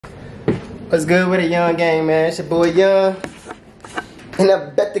What's good with a Young Gang, man? It's your boy Young. And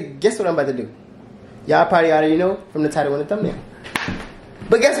I bet guess what I'm about to do? Y'all probably already know from the title and the thumbnail.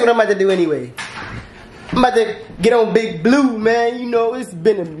 But guess what I'm about to do anyway? I'm about to get on Big Blue, man. You know, it's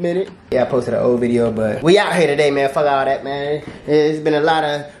been a minute. Yeah, I posted an old video, but we out here today, man. Fuck all that, man. There's been a lot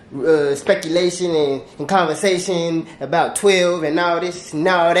of speculation and conversation about 12 and all this and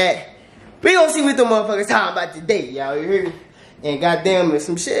all that. We gonna see what the motherfuckers talking about today, y'all. You hear me? And goddamn, if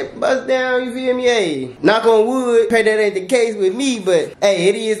some shit bust down, you feel me? Hey, knock on wood, pray that ain't the case with me, but hey,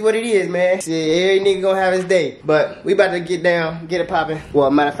 it is what it is, man. Shit, every nigga gonna have his day. But we about to get down, get it popping. Well,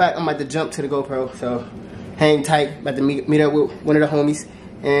 matter of fact, I'm about to jump to the GoPro, so hang tight. About to meet up with one of the homies,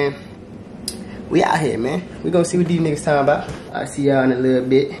 and we out here, man. We gonna see what these niggas talking about. I'll see y'all in a little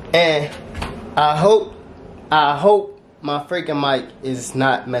bit. And I hope my freaking mic is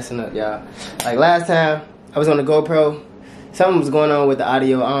not messing up, y'all. Like last time, I was on the GoPro. Something was going on with the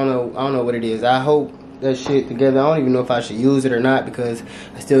audio. I don't know what it is. I hope that shit together. I don't even know if I should use it or not because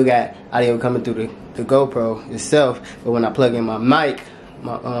I still got audio coming through the GoPro itself. But when I plug in my mic,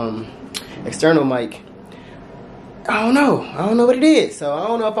 my external mic, I don't know. I don't know what it is. So I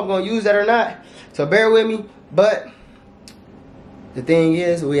don't know if I'm gonna use that or not. So bear with me. But the thing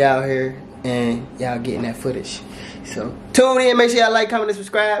is, we out here and y'all getting that footage. So tune in. Make sure y'all like, comment, and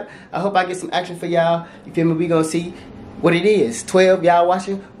subscribe. I hope I get some action for y'all. You feel me? We gonna see what it is. 12, y'all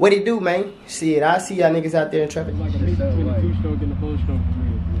watching. What it do, man? Shit, I see y'all niggas out there in traffic. Like a mix between a two-stroke and a four-stroke for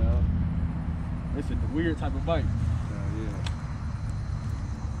me, you know? It's a weird type of bike.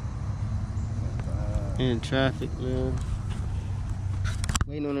 Yeah. In traffic, man.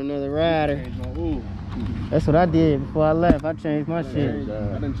 Waiting on another rider. That's what I did before I left. I changed my shit.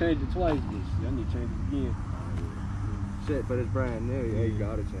 I done changed it twice. I need to change it again. Shit, but it's brand new. Yeah, you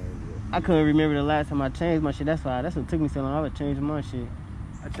gotta change it. I couldn't remember the last time I changed my shit. That's what took me so long. I would change my shit.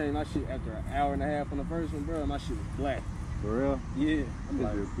 I changed my shit after an hour and a half on the first one, bro. My shit was black. For real? Yeah. I'm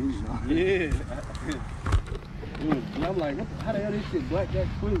like, yeah. And I'm like, how the hell this shit black that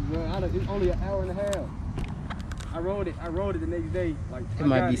quick, bro? It's only an hour and a half. I rode it the next day. Like it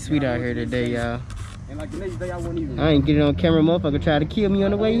might be sweet out here today, y'all. And like the next day I wasn't even. I ain't get it on camera, motherfucker tried to kill me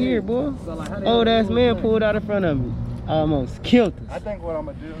on the way here, boy. So like, old ass man pulled out in front of me. Almost killed us. I think what I'm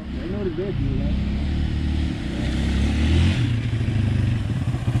gonna do. I know the best you, man.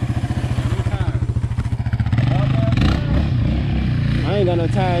 I ain't got no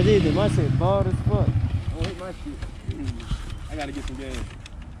tires either. My shit bald as fuck. Don't hit my shit. I gotta get some gas.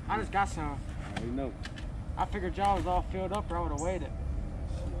 I just got some. I already know. I figured y'all was all filled up or I would have waited.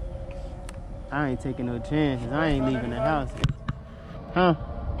 I ain't taking no chances. I ain't leaving the house. Huh?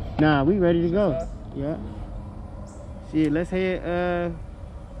 Nah, we ready to go. Yeah. Shit, let's head,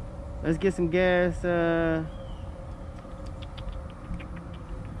 let's get some gas, damn,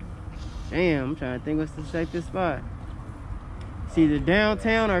 I'm trying to think what's the safest spot. It's either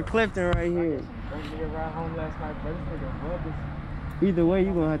downtown or Clifton right here. Either way,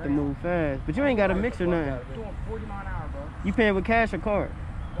 you gonna have to move fast. But you ain't got a mix or nothing. Doing 40 miles an hour, bro. You paying with cash or card?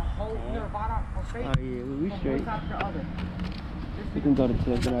 The whole Nirvana on state. Oh yeah, we straight. We can go to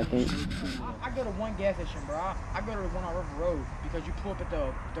Clifton, I think. I go to one gas station, bro. I go to the one on River Road because you pull up at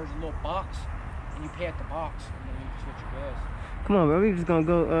there's a little box and you pay at the box and then you switch your gas. Come on, bro. We just gonna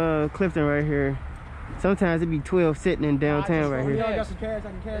go Clifton right here. Sometimes it be 12 sitting in downtown right here. Y'all got some cash? I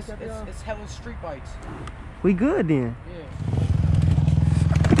can cash up y'all? It's hella street bikes. We good then. Yeah.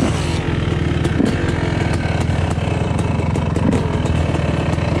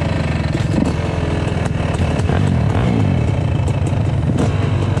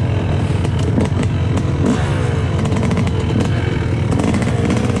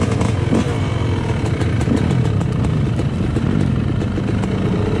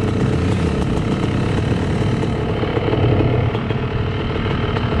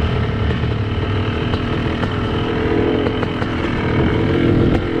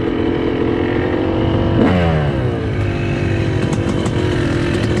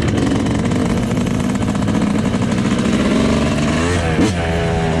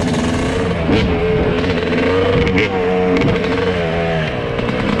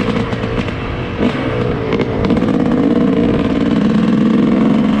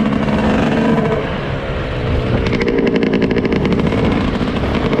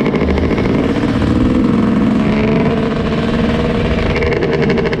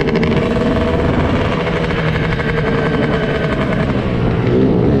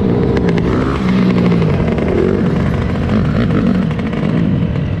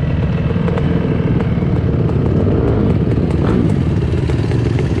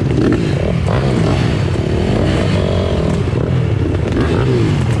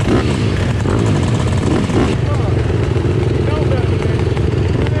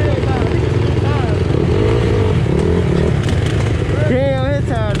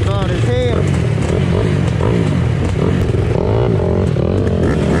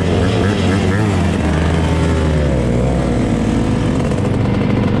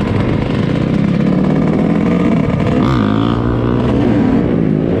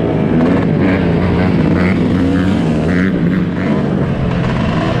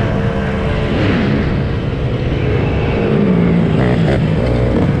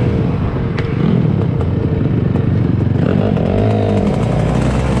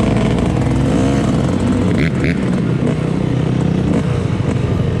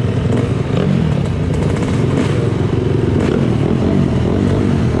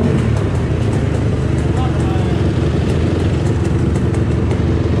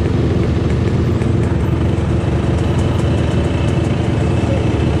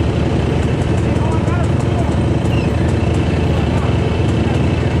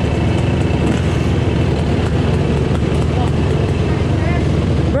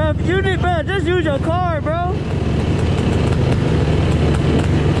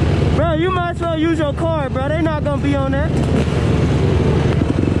 use your card, bro. They not gonna be on that.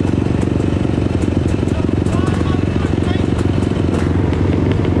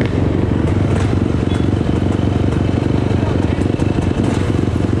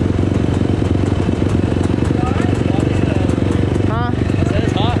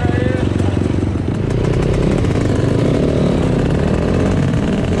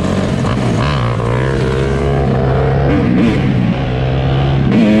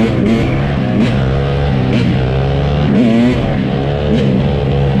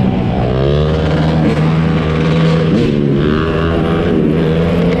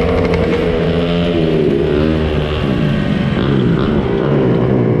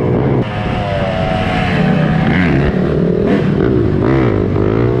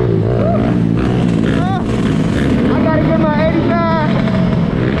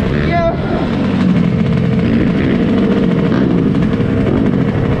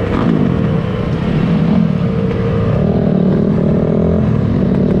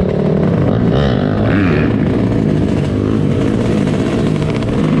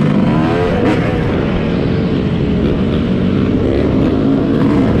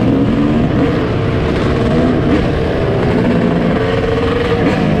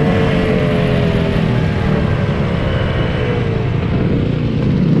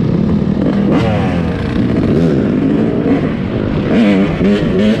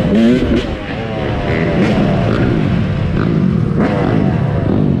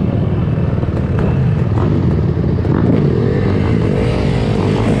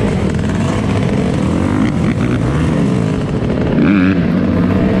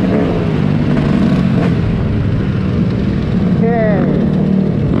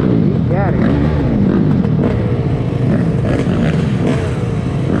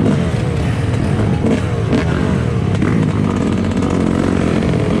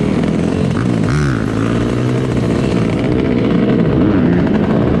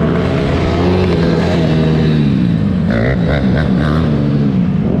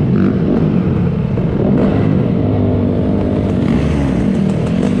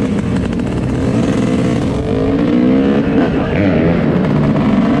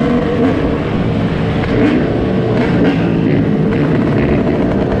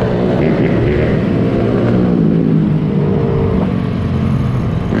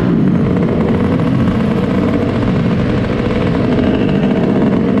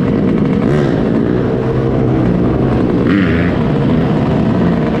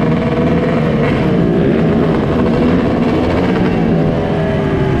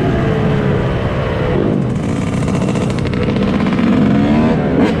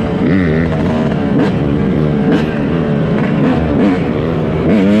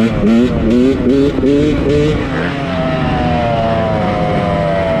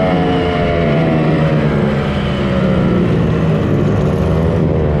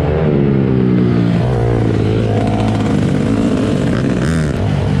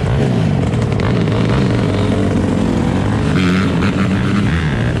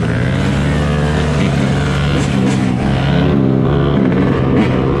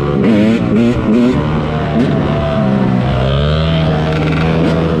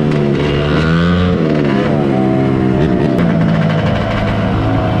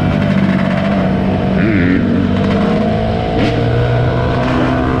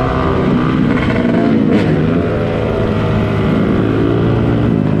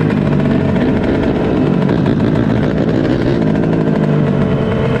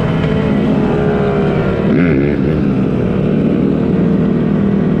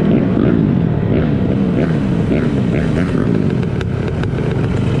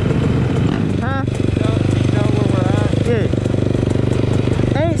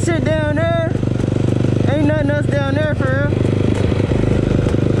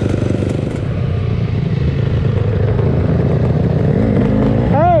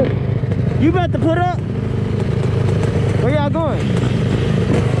 You about to put up? Where y'all going?